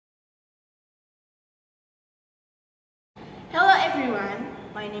everyone,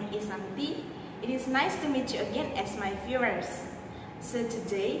 my name is Santhi. It is nice to meet you again as my viewers. So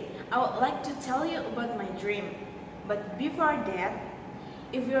today, I would like to tell you about my dream. But before that,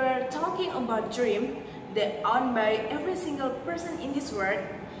 if you are talking about dream that owned by every single person in this world,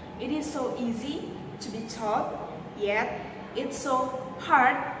 it is so easy to be taught, yet it's so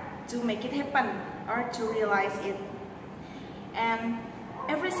hard to make it happen or to realize it. And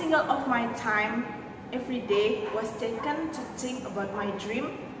every single of my time, every day was taken to think about my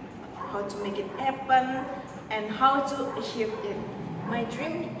dream, how to make it happen, and how to achieve it. My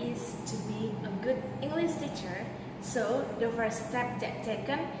dream is to be a good English teacher, so the first step that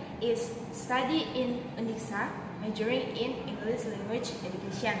taken is study in Undiksa, majoring in English language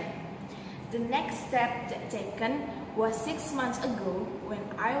education. The next step that taken was 6 months ago when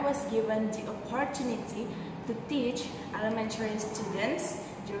I was given the opportunity to teach elementary students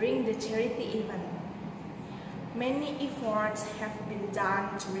during the charity event. Many efforts have been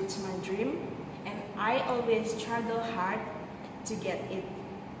done to reach my dream, and I always struggle hard to get it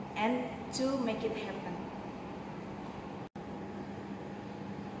and to make it happen.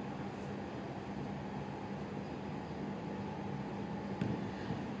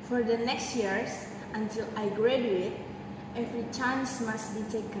 For the next years, until I graduate, every chance must be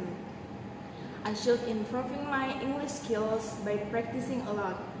taken. I should improving my English skills by practicing a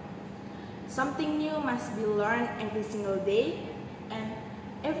lot. Something new must be learned every single day, and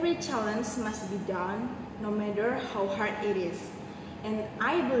every challenge must be done, no matter how hard it is. And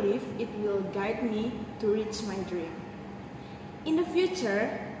I believe it will guide me to reach my dream. In the future,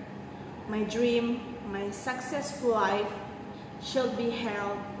 my dream, my successful life, should be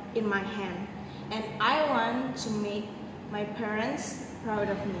held in my hand, and I want to make my parents proud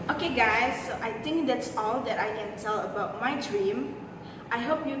of me. Okay guys, so I think that's all that I can tell about my dream. I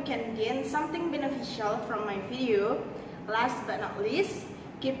hope you can gain something beneficial from my video. Last but not least,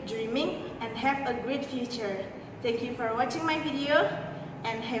 keep dreaming and have a great future. Thank you for watching my video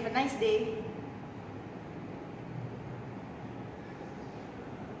and have a nice day.